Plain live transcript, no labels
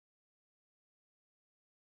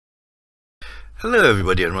Hello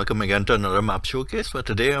everybody and welcome again to another map showcase. For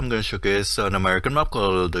today I'm going to showcase an American map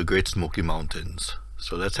called the Great Smoky Mountains.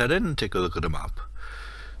 So let's head in and take a look at the map.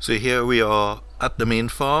 So here we are at the main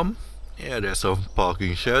farm. Yeah, there's some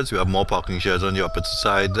parking sheds. We have more parking sheds on the opposite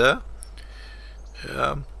side there.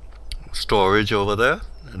 Yeah, storage over there.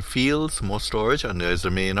 And fields, more storage. And there's the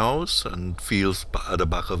main house and fields at the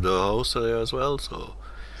back of the house there as well. So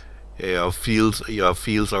yeah, you have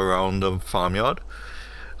fields around the farmyard.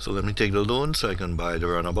 So let me take the loan so I can buy the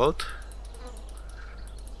runabout.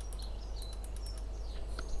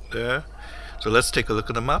 There. So let's take a look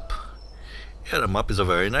at the map. Yeah, the map is a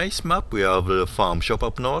very nice map. We have the farm shop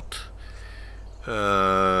up north.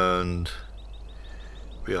 And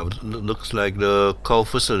we have, looks like the cow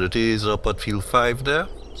facility is up at field 5 there.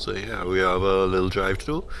 So yeah, we have a little drive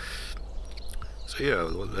through. So yeah,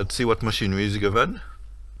 let's see what machinery is given.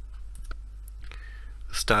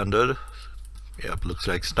 Standard. Yep, looks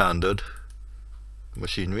like standard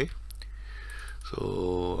machinery.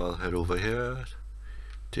 So I'll head over here.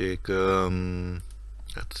 Take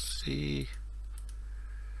let's see.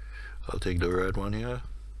 I'll take the red one here.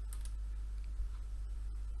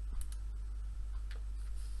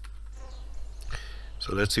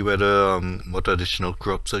 So let's see whether what additional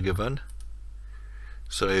crops are given.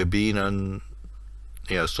 Soybean and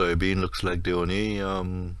yeah, soybean looks like the only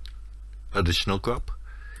additional crop.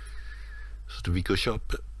 So the Vico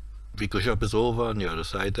shop is over on the other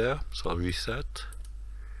side there, so I'll reset.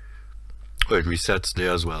 Oh, it resets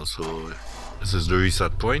there as well, so this is the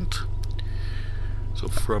reset point. So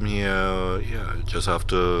from here, yeah, just have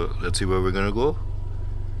to, let's see where we're gonna go.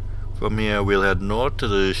 From here we'll head north to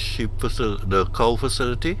the the cow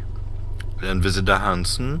facility, then visit the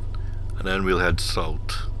Hanson, and then we'll head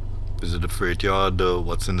south. Visit the freight yard,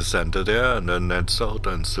 what's in the center there, and then head south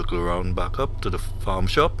and circle around back up to the farm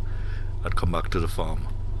shop and come back to the farm.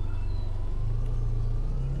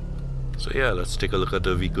 So yeah, let's take a look at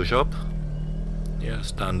the Vico shop. Yeah,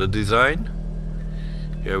 standard design.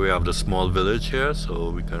 Here we have the small village here,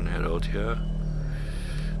 so we can head out here.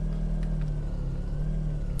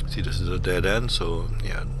 See, this is a dead end, so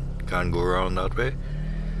yeah, can't go around that way.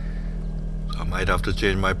 So I might have to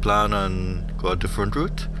change my plan and go a different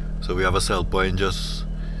route. So we have a sell point just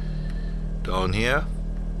down here.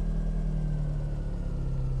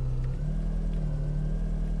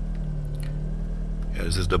 Yeah,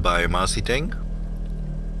 this is the biomass heating.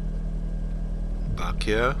 Back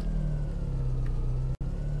here.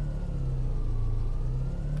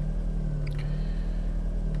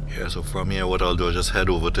 Yeah, so from here what I'll do is just head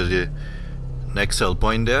over to the next sell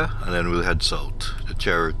point there, and then we'll head south. The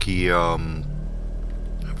Cherokee, I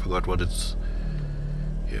forgot what it's.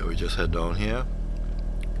 Yeah, we just head down here.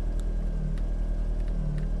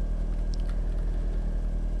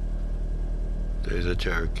 There's a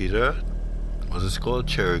Cherokee there. What's this called?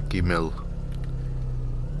 Cherokee Mill.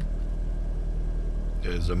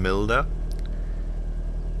 There's a mill there.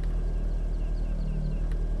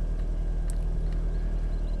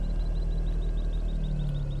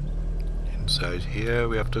 Inside here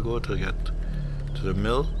we have to go to get to the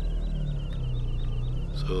mill.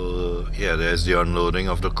 So yeah, there's the unloading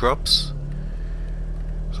of the crops.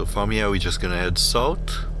 So from here we're just gonna head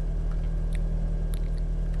south.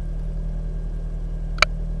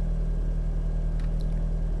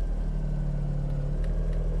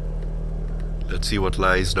 Let's see what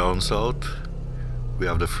lies down south. We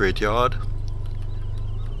have the freight yard.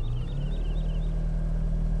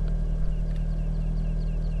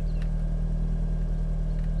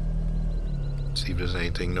 See if there's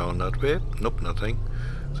anything down that way. Nope, nothing.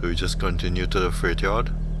 So we just continue to the freight yard.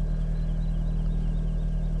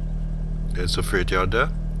 There's the freight yard there.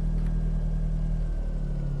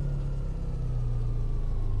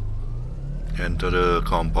 Enter the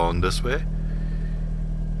compound this way.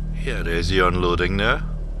 Yeah, there's the unloading there.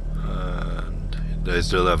 And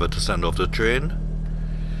there's the lever to send off the train.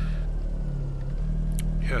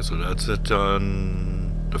 Yeah, so that's it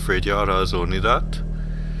on the freight yard has only that.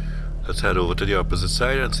 Let's head over to the opposite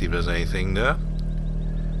side and see if there's anything there.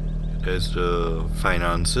 There's the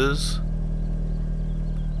finances.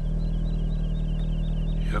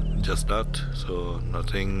 Yep, just that. So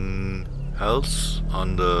nothing else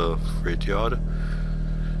on the freight yard.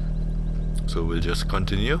 So we'll just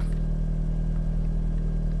continue.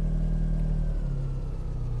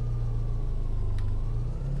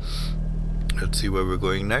 Let's see where we're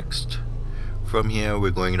going next. From here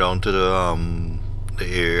we're going down to the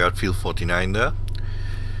area at field 49 there.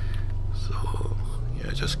 So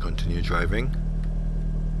yeah, just continue driving.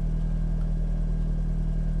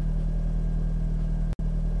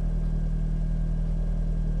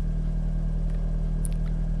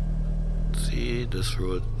 see this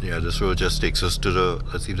road. Yeah, this road just takes us to the,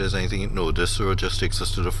 let's see if there's anything. No, this road just takes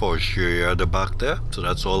us to the forestry area at the back there. So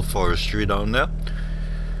that's all forestry down there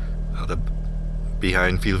at the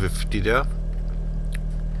behind field 50 there.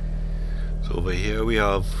 So over here we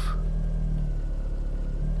have,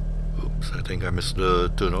 oops, I think I missed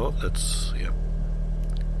the turn off. That's, yeah,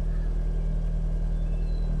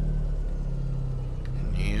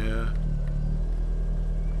 in here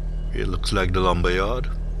it looks like the lumber yard.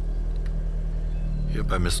 Yep,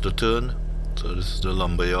 I missed the turn. So this is the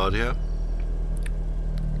lumber yard here.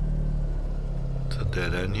 It's a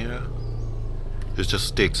dead end here. This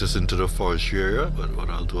just takes us into the forestry area, but what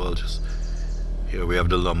I'll do, I'll just, here we have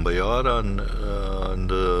the lumber yard and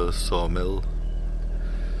the sawmill.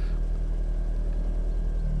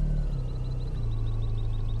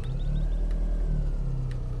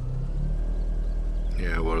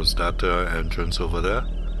 Yeah, what is that entrance over there?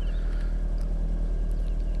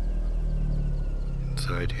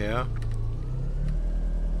 Inside here.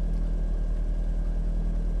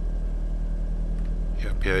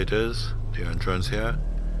 Yep, here it is, the entrance here.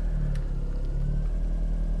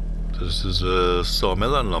 So this is a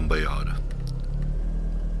sawmill and lumber yard.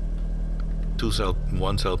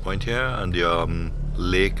 One cell point here, and the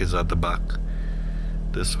lake is at the back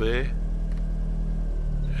this way.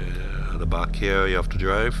 At the back here you have to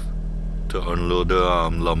drive to unload the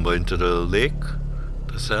lumber into the lake,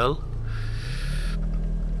 the cell.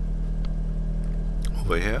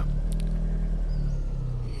 Over here.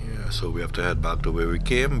 Yeah, so we have to head back to where we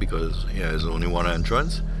came because, yeah, there's only one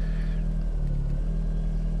entrance.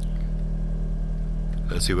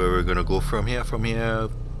 Let's see where we're gonna go from here. From here,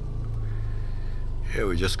 yeah,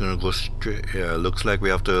 we're just gonna go straight. Yeah, looks like we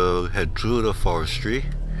have to head through the forestry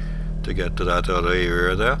to get to that other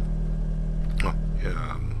area there. Oh, yeah,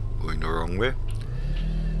 I'm going the wrong way.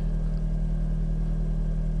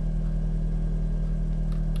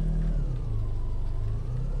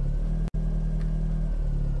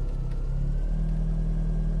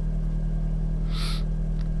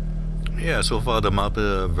 Yeah, so far the map is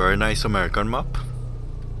a very nice American map.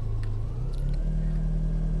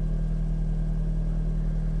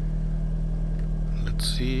 Let's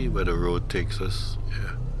see where the road takes us.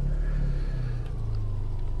 Yeah,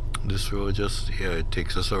 this road just, yeah, it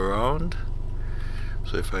takes us around.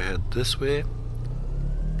 So if I head this way,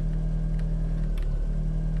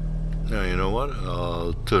 now you know what,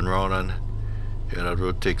 I'll turn around and, yeah, that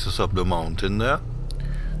road takes us up the mountain there.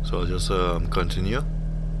 So I'll just continue,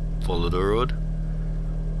 follow the road.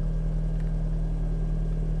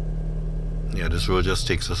 Yeah, this road just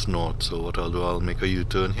takes us north, so what I'll do, I'll make a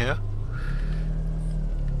U-turn here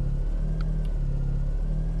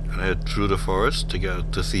and head through the forest to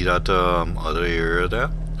get to see that other area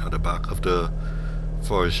there at the back of the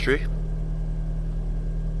forestry.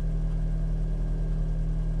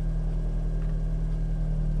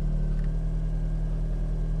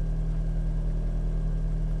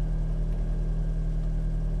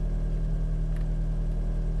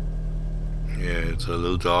 Yeah, it's a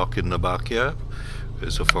little dark in the back here.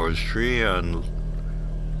 There's a forestry and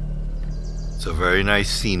it's a very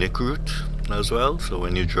nice scenic route as well. So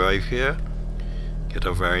when you drive here, get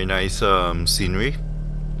a very nice scenery,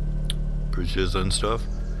 bridges and stuff.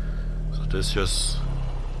 So this just,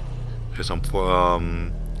 there's some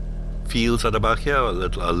fields at the back here, a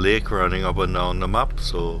lake running up and down the map.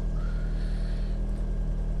 So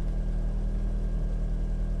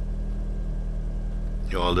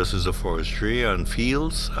all this is a forestry and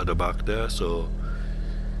fields at the back there. So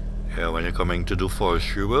yeah, when you're coming to do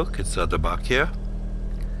forestry work, it's at the back here.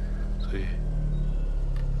 So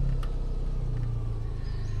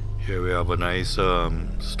here we have a nice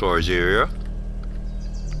storage area.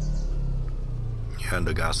 And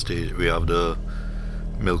the gas station, we have the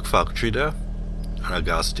milk factory there and a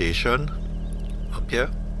gas station up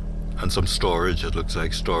here and some storage. It looks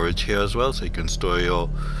like storage here as well, so you can store your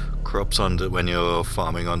crops on when you're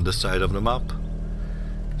farming on this side of the map.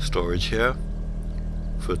 Storage here,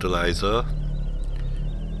 fertilizer,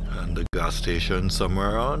 and the gas station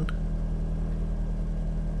somewhere around.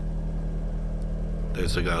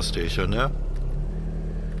 There's a gas station there.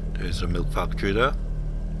 There's a milk factory there.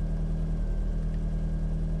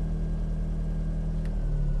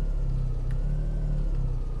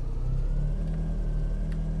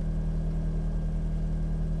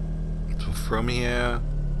 So from here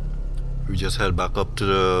we just head back up to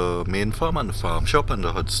the main farm and the farm shop and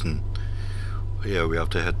the Hudson. Yeah, we have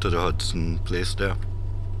to head to the Hudson place there.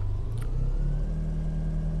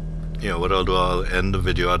 Yeah, what I'll do, I'll end the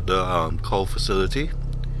video at the cow facility.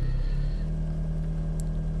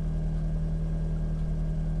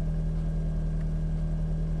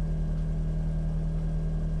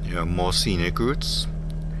 Yeah, more scenic routes.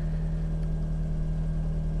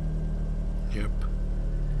 Yep.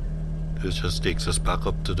 This just takes us back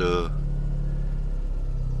up to the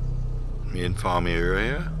main farm area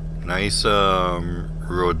here. Nice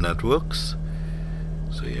road networks.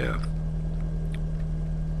 So yeah.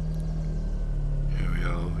 Here we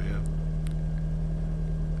are over here.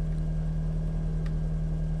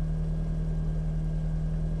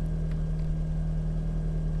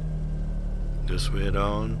 This way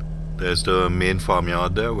down. There's the main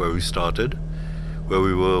farmyard there where we started. Where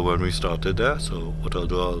we were when we started there. So what I'll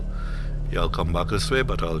do, I'll come back this way,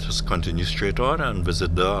 but I'll just continue straight on and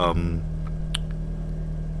visit the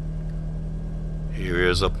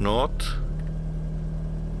areas up north,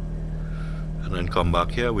 and then come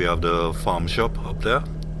back here. We have the farm shop up there.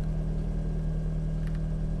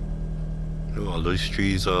 Oh, all these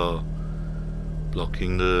trees are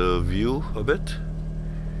blocking the view a bit.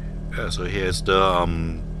 Yeah, so here's the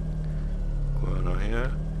going on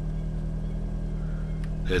here.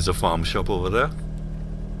 There's a farm shop over there.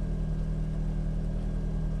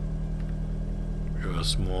 A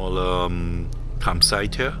small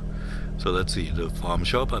campsite here. So let's see the farm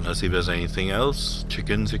shop, and let's see if there's anything else.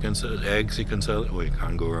 Chickens you can sell, eggs you can sell. Oh, you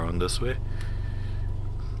can't go around this way.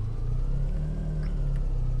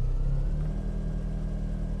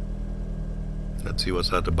 Let's see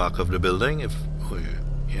what's at the back of the building. If oh,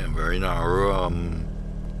 yeah, very narrow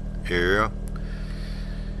area.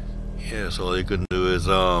 Yeah, so all you can do is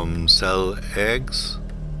sell eggs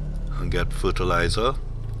and get fertilizer.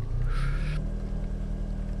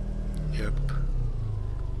 Yep.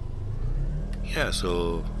 Yeah,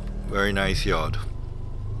 so very nice yard.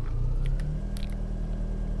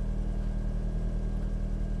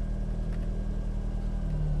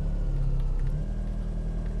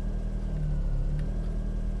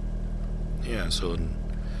 Yeah, so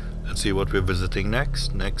let's see what we're visiting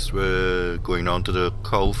next. Next we're going down to the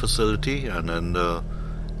cow facility and then the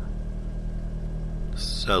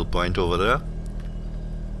sell point over there.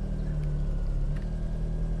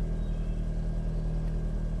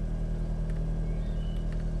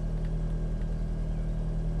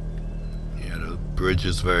 Bridge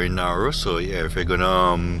is very narrow, so yeah, if you're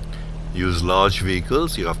gonna use large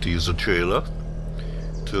vehicles, you have to use a trailer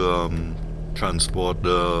to transport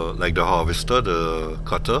the harvester, the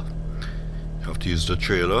cutter. You have to use the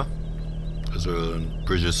trailer because the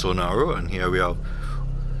bridge is so narrow. And here we have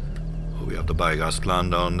the biogas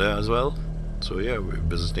plant down there as well. So yeah, we're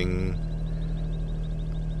visiting.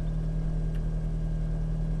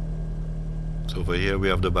 So over here we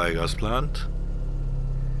have the biogas plant.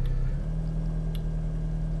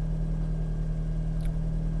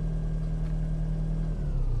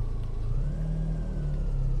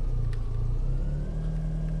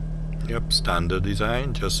 Yep, standard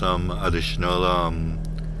design, just some additional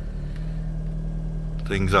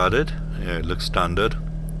things added. Yeah, it looks standard.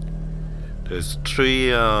 There's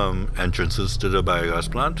 3 entrances to the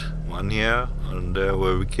biogas plant. One here and there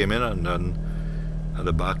where we came in, and then at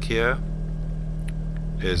the back here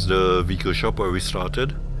is the vehicle shop where we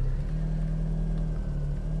started.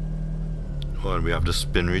 Oh, and we have the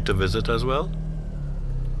spinnery to visit as well.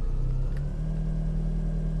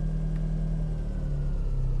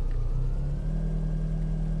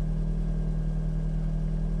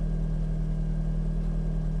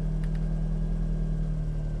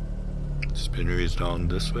 Spinnery is down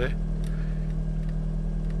this way.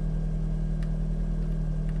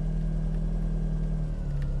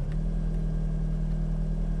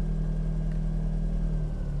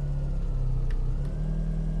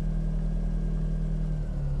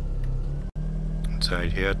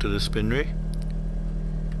 Inside here to the spinnery.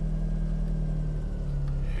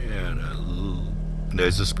 Yeah,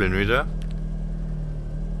 there's the spinnery there.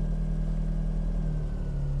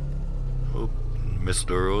 Oh, missed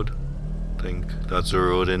the road. I think that's the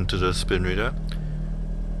road into the spinnery there.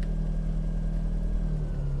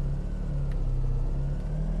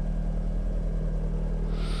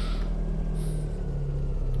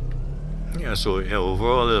 Yeah, so yeah,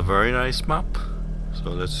 overall a very nice map. So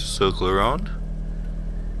let's circle around.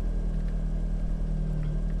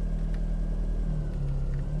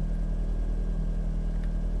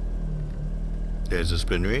 There's a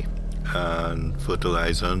spinnery and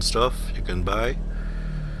fertilizer and stuff you can buy.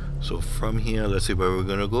 So from here, let's see where we're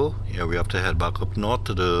gonna go. Yeah, we have to head back up north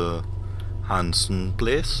to the Hanson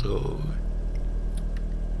place. So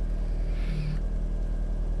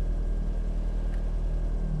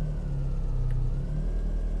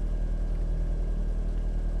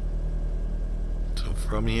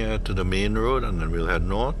from here to the main road, and then we'll head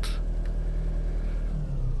north.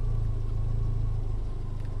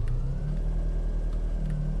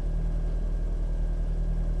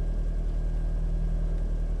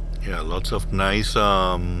 yeah, lots of nice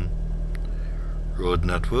road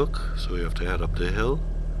network. So we have to head up the hill.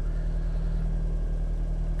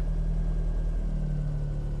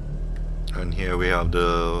 And here we have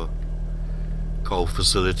the cow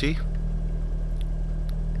facility.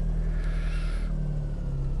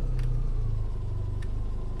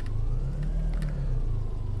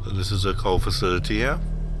 So this is a cow facility here.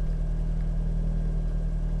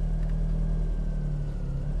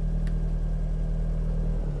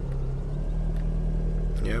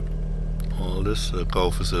 Yep, all this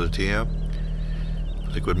cow facility here.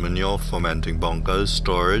 Liquid manure, fermenting bunkers,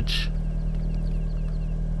 storage.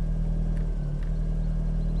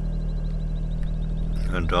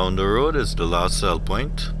 And down the road is the last sell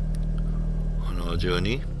point on our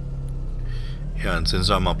journey. Yeah, and since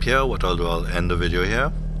I'm up here, what I'll do, I'll end the video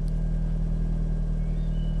here.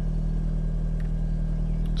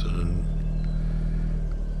 So then,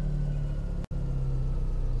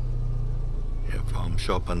 yeah, farm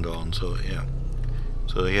shop and down. So yeah,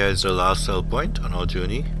 so here is the last sell point on our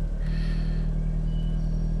journey.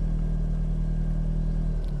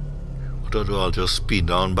 What I'll do, I'll just speed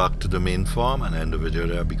down back to the main farm and end the video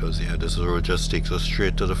there, because yeah, this road just takes us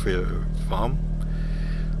straight to the farm.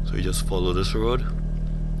 So we just follow this road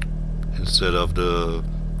instead of the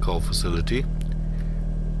cow facility.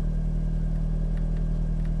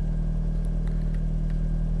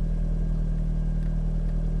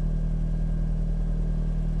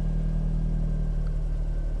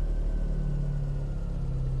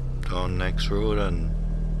 Down next road and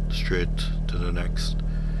straight to the next.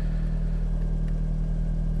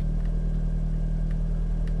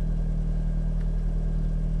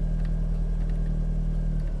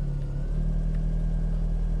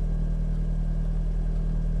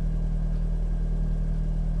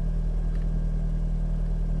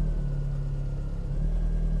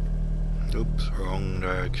 Oops, wrong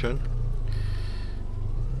direction.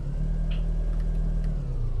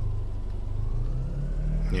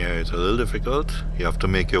 Yeah, it's a little difficult. You have to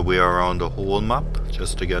make your way around the whole map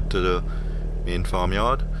just to get to the main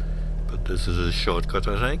farmyard. But this is a shortcut,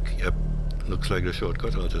 I think. Yep, looks like the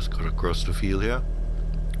shortcut. I'll just cut across the field here.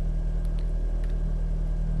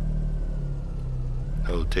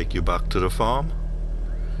 I'll take you back to the farm.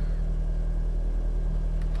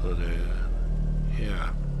 So there,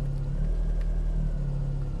 yeah.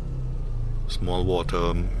 Small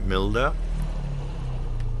water mill there.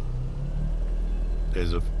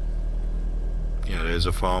 There's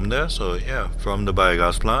a farm there. So yeah, from the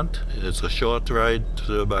biogas plant, it's a short ride to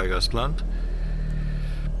the biogas plant.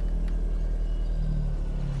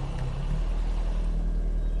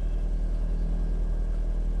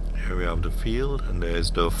 Here we have the field, and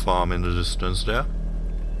there's the farm in the distance there.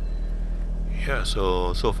 Yeah,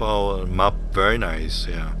 so far map very nice.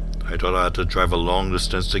 Yeah, I thought I had to drive a long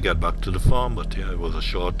distance to get back to the farm, but yeah, it was a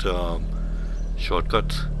shortcut.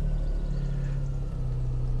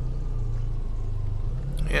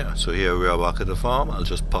 Yeah, so here we are back at the farm. I'll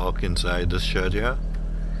just park inside this shed here.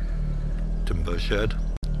 Timber shed.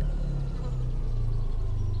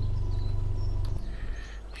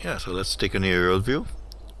 Yeah, so let's take an aerial view.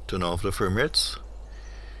 Turn off the frame rates.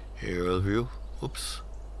 Aerial view. Oops.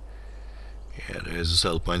 Yeah, there's the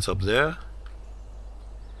cell points up there.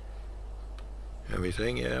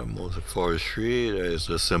 Everything, yeah, most of forestry. There's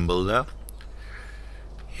the symbol there.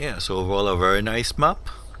 Yeah, so overall a very nice map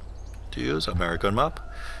to use, American map.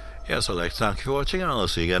 Yeah, so thank you for watching, and I'll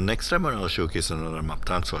see you again next time when I'll showcase another map.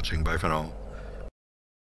 Thanks for watching, bye for now.